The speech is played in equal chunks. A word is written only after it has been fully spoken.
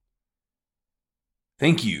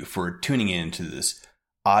Thank you for tuning in to this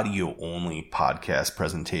audio-only podcast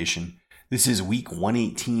presentation. This is week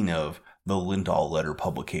 118 of the Lindahl Letter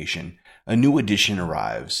publication. A new edition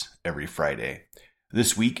arrives every Friday.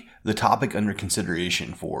 This week, the topic under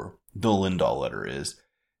consideration for the Lindahl Letter is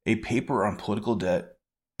a paper on political debt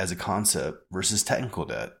as a concept versus technical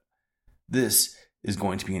debt. This is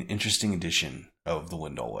going to be an interesting edition of the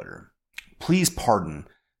Lindahl Letter. Please pardon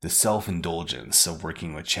the self-indulgence of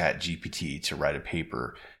working with ChatGPT to write a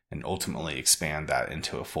paper and ultimately expand that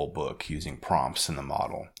into a full book using prompts in the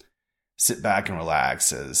model. Sit back and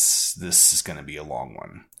relax, as this is going to be a long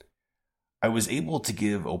one. I was able to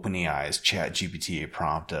give OpenAI's ChatGPT a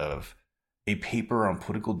prompt of a paper on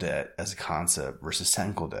political debt as a concept versus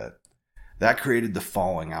technical debt. That created the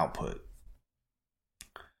following output.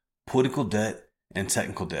 Political debt and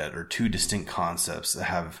technical debt are two distinct concepts that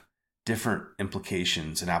have different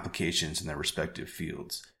implications and applications in their respective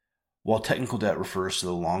fields. While technical debt refers to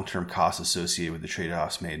the long-term costs associated with the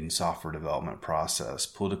trade-offs made in the software development process,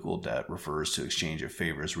 political debt refers to exchange of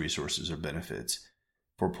favors, resources, or benefits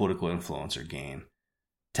for political influence or gain.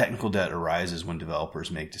 Technical debt arises when developers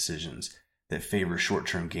make decisions that favor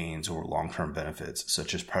short-term gains over long-term benefits,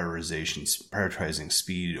 such as prioritizing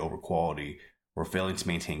speed over quality or failing to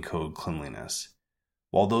maintain code cleanliness.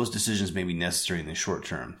 While those decisions may be necessary in the short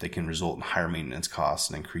term, they can result in higher maintenance costs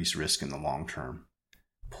and increased risk in the long term.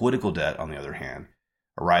 Political debt, on the other hand,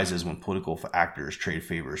 arises when political actors trade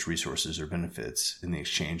favors, resources, or benefits in the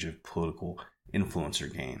exchange of political influence or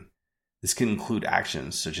gain. This can include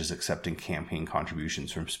actions such as accepting campaign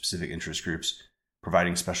contributions from specific interest groups,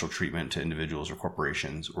 providing special treatment to individuals or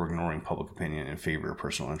corporations, or ignoring public opinion in favor of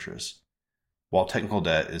personal interests. While technical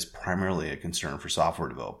debt is primarily a concern for software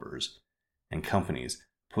developers and companies,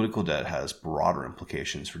 political debt has broader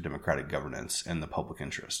implications for democratic governance and the public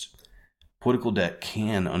interest. Political debt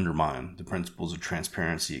can undermine the principles of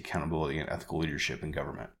transparency, accountability, and ethical leadership in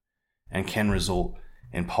government, and can result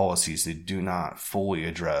in policies that do not fully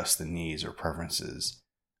address the needs or preferences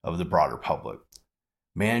of the broader public.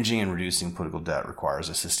 Managing and reducing political debt requires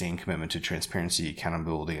a sustained commitment to transparency,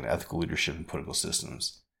 accountability, and ethical leadership in political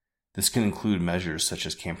systems. This can include measures such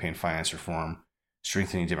as campaign finance reform,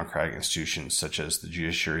 strengthening democratic institutions such as the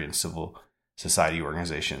judiciary and civil society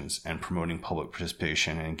organizations, and promoting public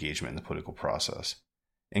participation and engagement in the political process.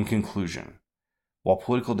 In conclusion, while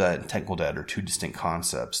political debt and technical debt are two distinct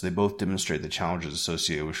concepts, they both demonstrate the challenges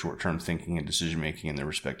associated with short-term thinking and decision-making in their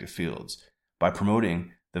respective fields. By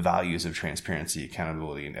promoting the values of transparency,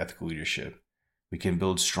 accountability, and ethical leadership, we can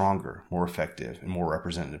build stronger, more effective, and more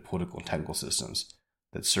representative political and technical systems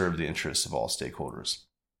that serve the interests of all stakeholders.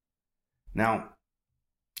 Now,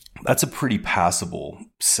 that's a pretty passable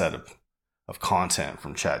set of content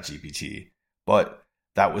from ChatGPT, but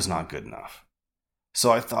that was not good enough.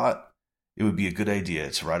 So I thought it would be a good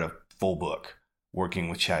idea to write a full book working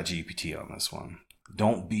with ChatGPT on this one.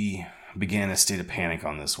 Don't begin a state of panic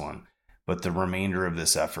on this one, but the remainder of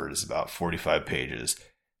this effort is about 45 pages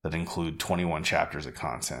that include 21 chapters of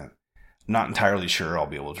content. I'm not entirely sure I'll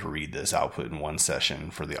be able to read this output in one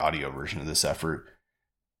session for the audio version of this effort.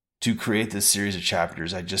 To create this series of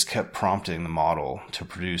chapters, I just kept prompting the model to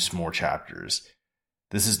produce more chapters.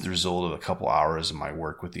 This is the result of a couple hours of my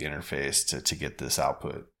work with the interface to get this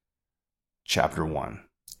output. Chapter 1.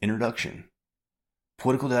 Introduction.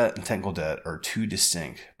 Political debt and technical debt are two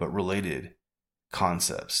distinct but related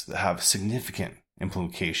concepts that have significant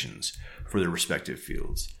implications for their respective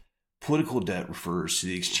fields. Political debt refers to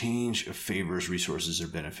the exchange of favors, resources, or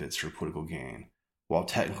benefits for political gain, while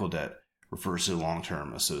technical debt refers to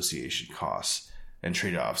long-term association costs and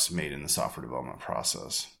trade-offs made in the software development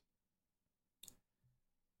process.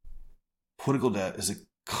 Political debt is a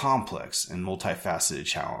complex and multifaceted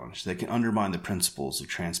challenge that can undermine the principles of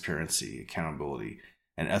transparency, accountability,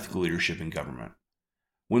 and ethical leadership in government.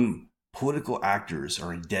 When political actors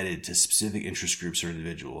are indebted to specific interest groups or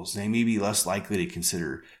individuals, they may be less likely to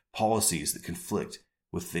consider policies that conflict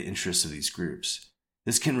with the interests of these groups.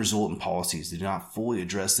 This can result in policies that do not fully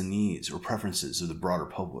address the needs or preferences of the broader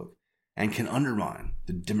public and can undermine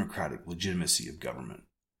the democratic legitimacy of government.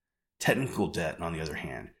 Technical debt, on the other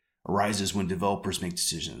hand, arises when developers make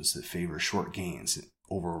decisions that favor short gains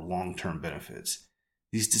over long-term benefits.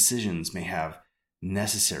 These decisions may have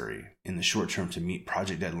necessary in the short term to meet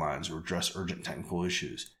project deadlines or address urgent technical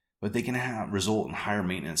issues, but they can result in higher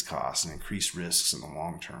maintenance costs and increased risks in the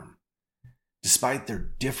long term. Despite their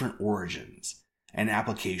different origins and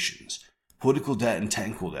applications, political debt and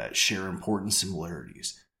technical debt share important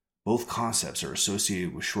similarities. Both concepts are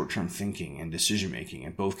associated with short-term thinking and decision-making,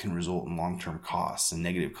 and both can result in long-term costs and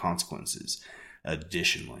negative consequences.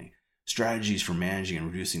 Additionally, Strategies for managing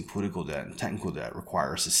and reducing political debt and technical debt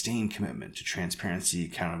require a sustained commitment to transparency,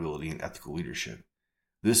 accountability, and ethical leadership.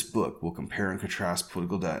 This book will compare and contrast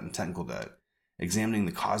political debt and technical debt, examining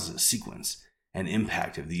the causes, sequence, and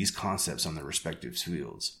impact of these concepts on their respective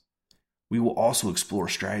fields. We will also explore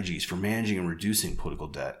strategies for managing and reducing political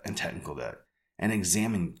debt and technical debt, and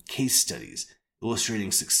examine case studies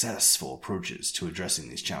illustrating successful approaches to addressing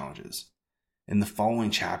these challenges. In the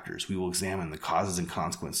following chapters, we will examine the causes and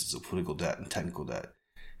consequences of political debt and technical debt,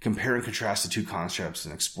 compare and contrast the two concepts,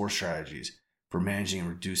 and explore strategies for managing and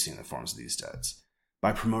reducing the forms of these debts.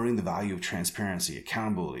 By promoting the value of transparency,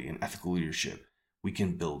 accountability, and ethical leadership, we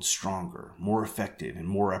can build stronger, more effective, and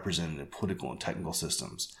more representative political and technical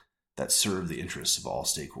systems that serve the interests of all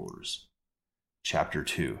stakeholders. Chapter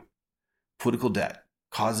 2. Political debt,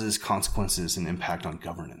 causes, consequences, and impact on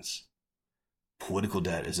governance. Political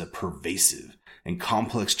debt is a pervasive and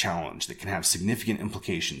complex challenge that can have significant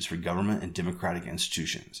implications for government and democratic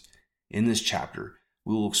institutions. In this chapter,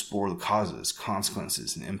 we will explore the causes,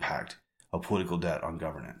 consequences, and impact of political debt on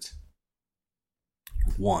governance.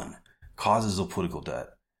 1. Causes of political debt.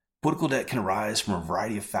 Political debt can arise from a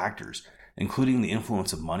variety of factors, including the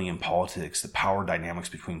influence of money in politics, the power dynamics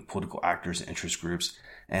between political actors and interest groups,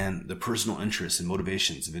 and the personal interests and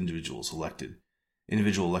motivations of individual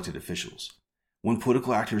elected officials. When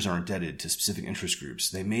political actors are indebted to specific interest groups,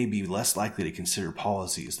 they may be less likely to consider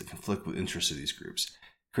policies that conflict with interests of these groups,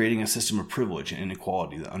 creating a system of privilege and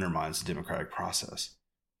inequality that undermines the democratic process.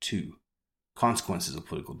 2. Consequences of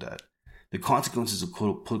political debt. The consequences of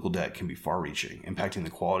political debt can be far-reaching, impacting the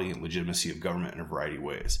quality and legitimacy of government in a variety of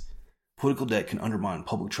ways. Political debt can undermine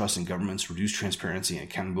public trust in governments, reduce transparency and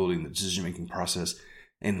accountability in the decision-making process,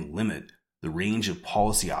 and limit the range of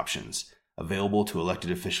policy options available to elected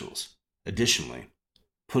officials. Additionally,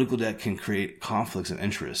 political debt can create conflicts of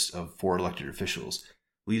interest for elected officials,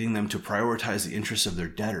 leading them to prioritize the interests of their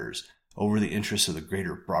debtors over the interests of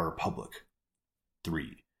the broader public.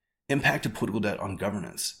 3. Impact of political debt on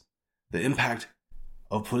governance. The impact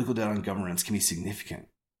of political debt on governance can be significant,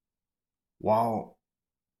 while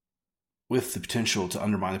with the potential to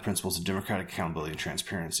undermine the principles of democratic accountability and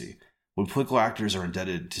transparency. When political actors are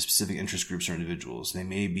indebted to specific interest groups or individuals, they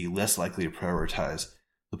may be less likely to prioritize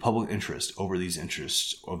the public interest over these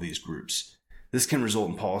interests of these groups. This can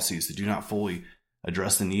result in policies that do not fully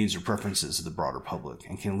address the needs or preferences of the broader public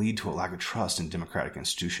and can lead to a lack of trust in democratic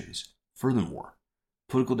institutions. Furthermore,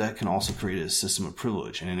 political debt can also create a system of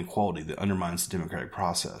privilege and inequality that undermines the democratic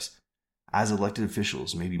process, as elected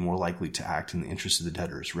officials may be more likely to act in the interests of the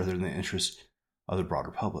debtors rather than the interests of the broader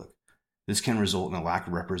public. This can result in a lack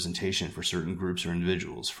of representation for certain groups or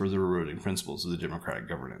individuals, further eroding principles of the democratic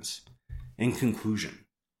governance. In conclusion,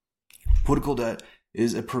 political debt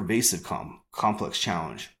is a pervasive, complex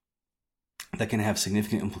challenge that can have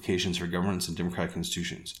significant implications for governance and democratic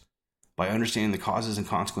institutions. By understanding the causes and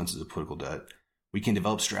consequences of political debt, we can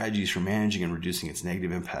develop strategies for managing and reducing its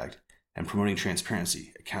negative impact and promoting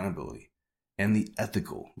transparency, accountability, and the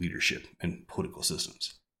ethical leadership in political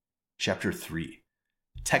systems. Chapter 3.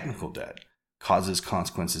 Technical debt, causes,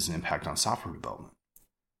 consequences, and impact on software development.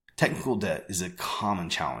 Technical debt is a common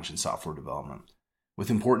challenge in software development, with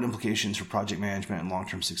important implications for project management and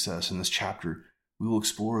long-term success. In this chapter, we will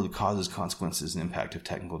explore the causes, consequences, and impact of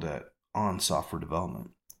technical debt on software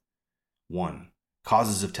development. 1.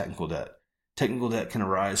 Causes of technical debt. Technical debt can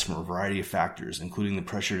arise from a variety of factors, including the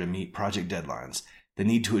pressure to meet project deadlines, the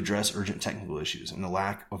need to address urgent technical issues, and the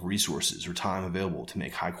lack of resources or time available to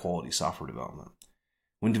make high-quality software development.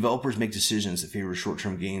 When developers make decisions that favor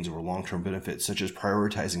short-term gains over long-term benefits, such as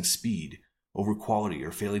prioritizing speed over quality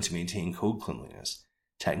or failing to maintain code cleanliness,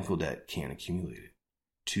 technical debt can accumulate.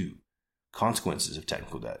 2. Consequences of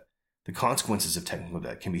technical debt. The consequences of technical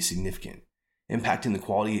debt can be significant, impacting the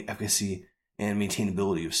quality, efficacy, and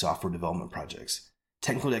maintainability of software development projects.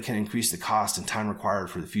 Technical debt can increase the cost and time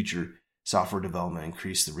required for the future software development,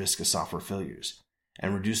 increase the risk of software failures,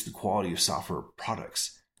 and reduce the quality of software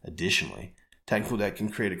products. Additionally, technical debt can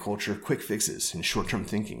create a culture of quick fixes and short-term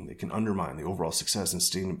thinking that can undermine the overall success and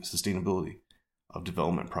sustainability of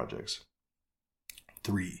development projects.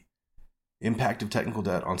 3. Impact of technical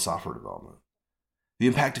debt on software development. The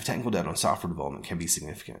impact of technical debt on software development can be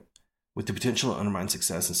significant. With the potential to undermine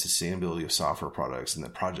success and sustainability of software products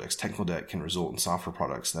and projects, technical debt can result in software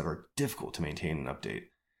products that are difficult to maintain and update,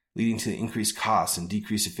 leading to increased costs and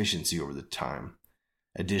decreased efficiency over the time.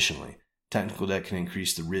 Additionally, technical debt can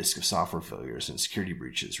increase the risk of software failures and security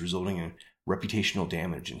breaches, resulting in reputational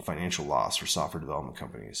damage and financial loss for software development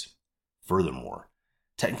companies. Furthermore,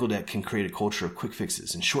 technical debt can create a culture of quick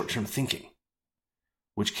fixes and short-term thinking.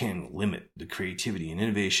 which can limit the creativity and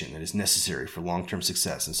innovation that is necessary for long-term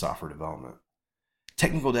success in software development.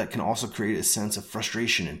 Technical debt can also create a sense of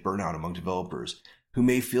frustration and burnout among developers who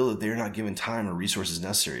may feel that they are not given time or resources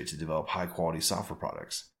necessary to develop high-quality software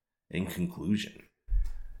products. In conclusion,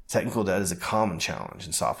 technical debt is a common challenge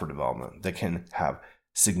in software development that can have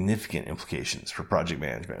significant implications for project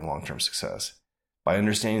management and long-term success. By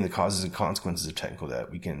understanding the causes and consequences of technical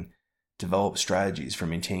debt, we can develop strategies for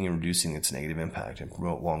maintaining and reducing its negative impact and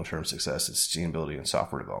promote long-term success and sustainability in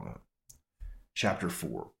software development. Chapter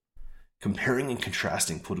 4. Comparing and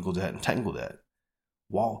contrasting political debt and technical debt.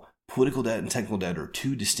 While political debt and technical debt are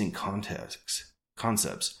two distinct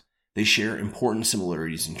concepts, they share important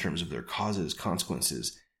similarities in terms of their causes,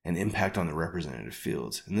 consequences, and impact on the representative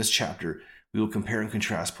fields. In this chapter, we will compare and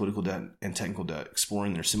contrast political debt and technical debt,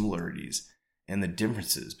 exploring their similarities and the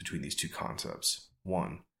differences between these two concepts.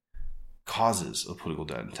 1. Causes of political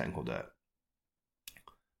debt and technical debt.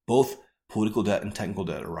 Both political debt and technical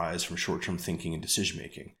debt arise from short-term thinking and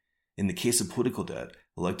decision-making. In the case of political debt,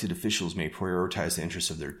 elected officials may prioritize the interests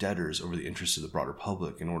of their debtors over the interests of the broader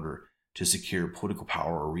public in order to secure political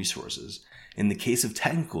power or resources. In the case of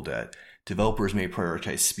technical debt, developers may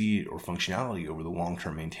prioritize speed or functionality over the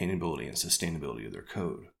long-term maintainability and sustainability of their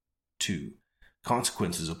code. 2.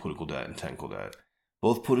 Consequences of political debt and technical debt.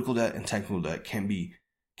 Both political debt and technical debt can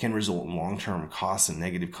result in long-term costs and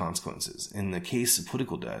negative consequences. In the case of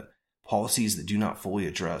political debt, policies that do not fully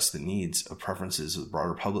address the needs or preferences of the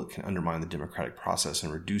broader public can undermine the democratic process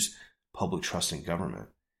and reduce public trust in government.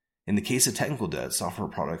 In the case of technical debt, software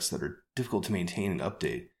products that are difficult to maintain and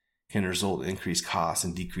update can result in increased costs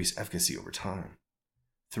and decreased efficacy over time.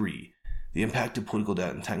 3. The impact of political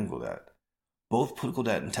debt and technical debt. Both political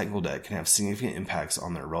debt and technical debt can have significant impacts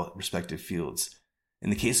on their respective fields. In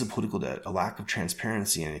the case of political debt, a lack of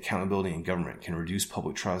transparency and accountability in government can reduce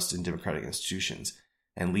public trust in democratic institutions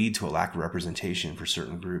and lead to a lack of representation for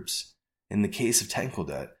certain groups. In the case of technical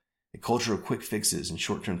debt, a culture of quick fixes and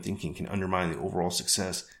short-term thinking can undermine the overall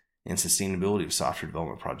success and sustainability of software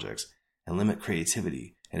development projects and limit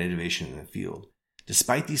creativity and innovation in the field.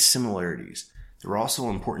 Despite these similarities, there are also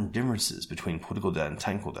important differences between political debt and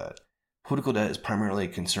technical debt. Political debt is primarily a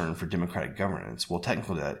concern for democratic governance, while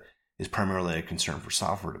technical debt is primarily a concern for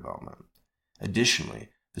software development. Additionally,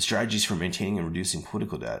 the strategies for maintaining and reducing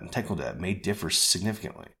political debt and technical debt may differ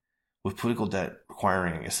significantly, with political debt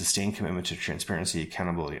requiring a sustained commitment to transparency,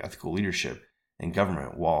 accountability, ethical leadership, and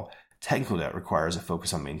government, while technical debt requires a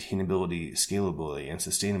focus on maintainability, scalability, and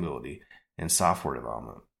sustainability in software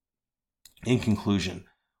development. In conclusion,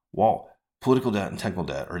 while political debt and technical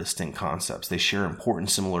debt are distinct concepts, they share important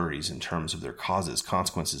similarities in terms of their causes,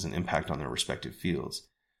 consequences, and impact on their respective fields.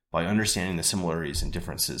 By understanding the similarities and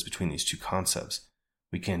differences between these two concepts,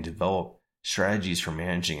 we can develop strategies for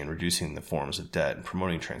managing and reducing the forms of debt and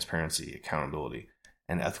promoting transparency, accountability,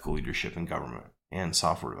 and ethical leadership in government and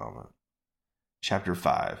software development. Chapter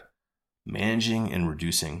 5. Managing and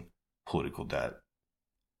reducing political debt.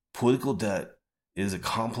 Political debt is a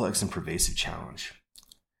complex and pervasive challenge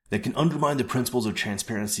that can undermine the principles of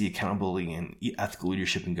transparency, accountability, and ethical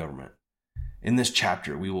leadership in government. In this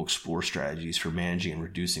chapter, we will explore strategies for managing and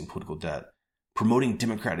reducing political debt, promoting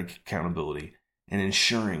democratic accountability, and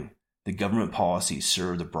ensuring that government policies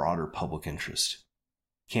serve the broader public interest.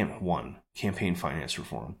 1. Campaign finance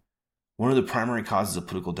reform. One of the primary causes of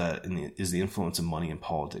political debt is the influence of money in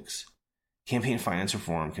politics. Campaign finance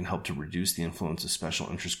reform can help to reduce the influence of special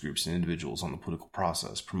interest groups and individuals on the political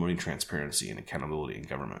process, promoting transparency and accountability in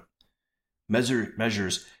government.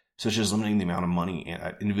 Measures such as limiting the amount of money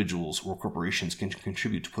individuals or corporations can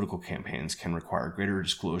contribute to political campaigns can require greater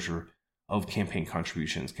disclosure of campaign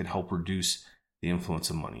contributions, can help reduce the influence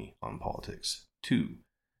of money on politics. 2.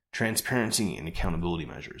 Transparency and accountability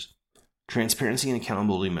measures. Transparency and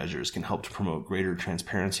accountability measures can help to promote greater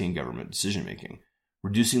transparency in government decision-making,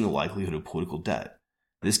 reducing the likelihood of political debt.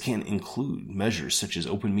 This can include measures such as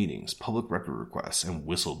open meetings, public record requests, and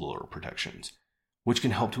whistleblower protections, which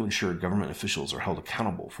can help to ensure government officials are held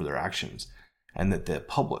accountable for their actions and that the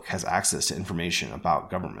public has access to information about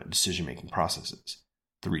government decision-making processes.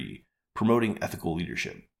 3. Promoting ethical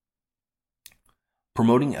leadership.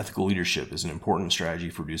 Promoting ethical leadership is an important strategy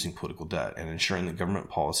for reducing political debt and ensuring that government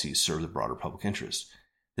policies serve the broader public interest.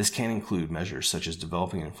 This can include measures such as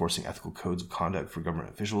developing and enforcing ethical codes of conduct for government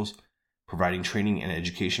officials, providing training and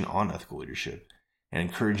education on ethical leadership, and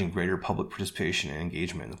encouraging greater public participation and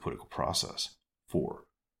engagement in the political process. 4.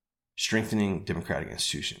 Strengthening democratic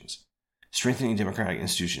institutions. Strengthening democratic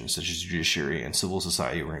institutions such as judiciary and civil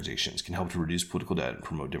society organizations can help to reduce political debt and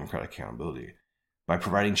promote democratic accountability. By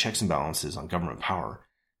providing checks and balances on government power,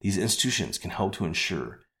 these institutions can help to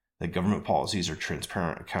ensure that government policies are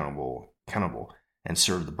transparent, accountable, and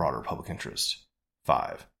serve the broader public interest.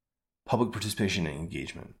 5. Public participation and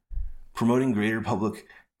engagement. Promoting greater public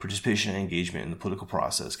participation and engagement in the political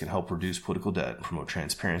process can help reduce political debt and promote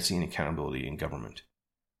transparency and accountability in government.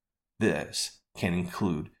 This can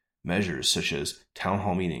include measures such as town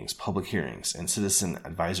hall meetings, public hearings, and citizen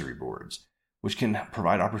advisory boards, which can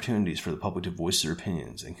provide opportunities for the public to voice their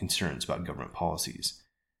opinions and concerns about government policies.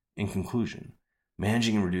 In conclusion,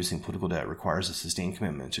 managing and reducing political debt requires a sustained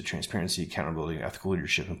commitment to transparency, accountability, and ethical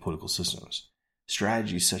leadership in political systems.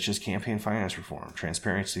 Strategies such as campaign finance reform,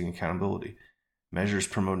 transparency and accountability, measures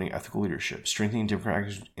promoting ethical leadership, strengthening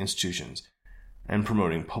democratic institutions, and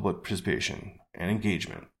promoting public participation and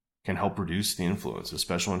engagement can help reduce the influence of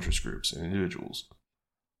special interest groups and individuals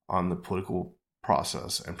on the political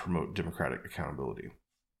process and promote democratic accountability.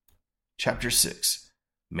 Chapter 6.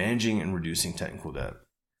 Managing and reducing technical debt.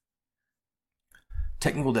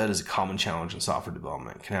 Technical debt is a common challenge in software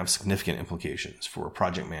development, can have significant implications for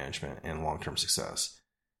project management and long-term success.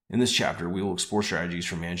 In this chapter, we will explore strategies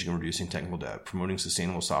for managing and reducing technical debt, promoting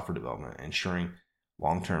sustainable software development, and ensuring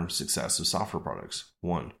long-term success of software products.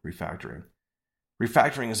 1. Refactoring.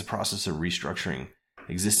 Refactoring is a process of restructuring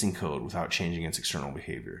existing code without changing its external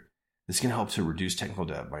behavior. This can help to reduce technical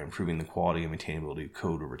debt by improving the quality and maintainability of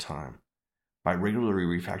code over time. By regularly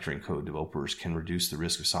refactoring code, developers can reduce the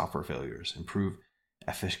risk of software failures, improve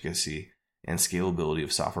efficacy and scalability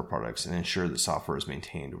of software products, and ensure that software is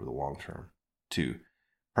maintained over the long term. 2.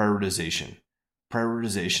 Prioritization.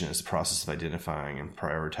 Prioritization is the process of identifying and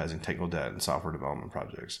prioritizing technical debt in software development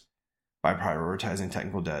projects. By prioritizing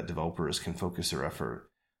technical debt, developers can focus their effort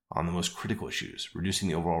on the most critical issues, reducing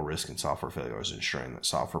the overall risk in software failures and ensuring that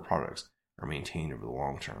software products are maintained over the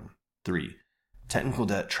long term. 3. Technical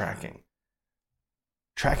debt tracking.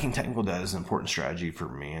 Tracking technical debt is an important strategy for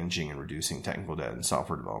managing and reducing technical debt in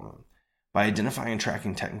software development. By identifying and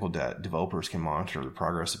tracking technical debt, developers can monitor the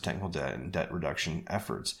progress of technical debt and debt reduction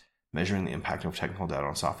efforts, measuring the impact of technical debt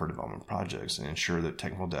on software development projects, and ensure that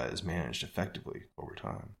technical debt is managed effectively over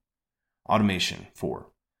time. Automation. 4.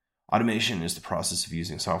 Automation is the process of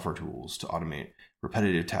using software tools to automate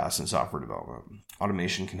repetitive tasks in software development.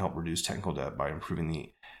 Automation can help reduce technical debt by improving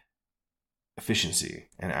the efficiency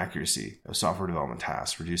and accuracy of software development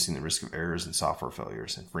tasks, reducing the risk of errors and software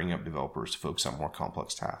failures, and freeing up developers to focus on more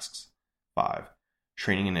complex tasks. 5.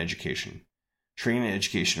 Training and education. Training and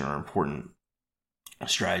education are important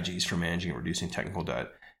strategies for managing and reducing technical debt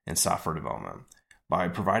in software development. By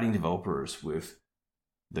providing developers with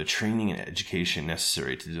the training and education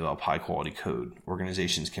necessary to develop high-quality code,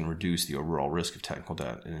 organizations can reduce the overall risk of technical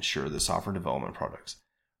debt and ensure that software development products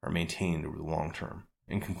are maintained over the long term.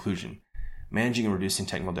 In conclusion, managing and reducing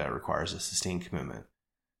technical debt requires a sustained commitment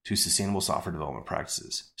to sustainable software development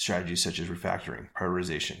practices. Strategies such as refactoring,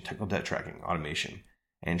 prioritization, technical debt tracking, automation,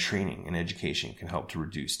 and training and education can help to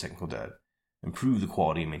reduce technical debt, improve the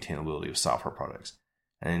quality and maintainability of software products,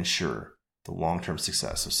 and ensure the long-term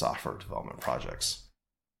success of software development projects.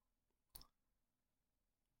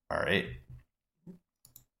 All right.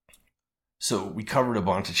 So we covered a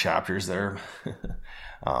bunch of chapters there.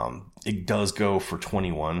 It does go for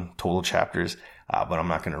 21 total chapters, but I'm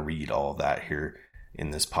not going to read all of that here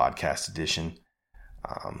in this podcast edition.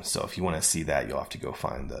 So if you want to see that, you'll have to go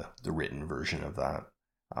find the written version of that,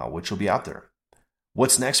 which will be out there.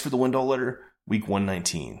 What's next for the Lindahl Letter? Week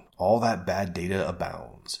 119. All that bad data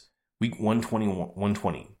abounds. Week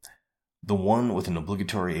 120. The one with an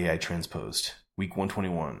obligatory AI transposed. Week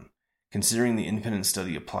 121. Considering the independent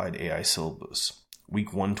study applied AI syllabus.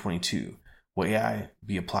 Week 122. Will AI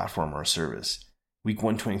be a platform or a service? Week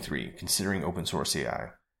 123. Considering open source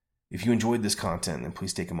AI. If you enjoyed this content, then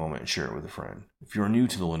please take a moment and share it with a friend. If you are new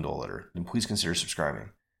to the Lindahl Letter, then please consider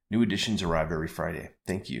subscribing. New editions arrive every Friday.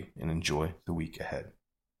 Thank you and enjoy the week ahead.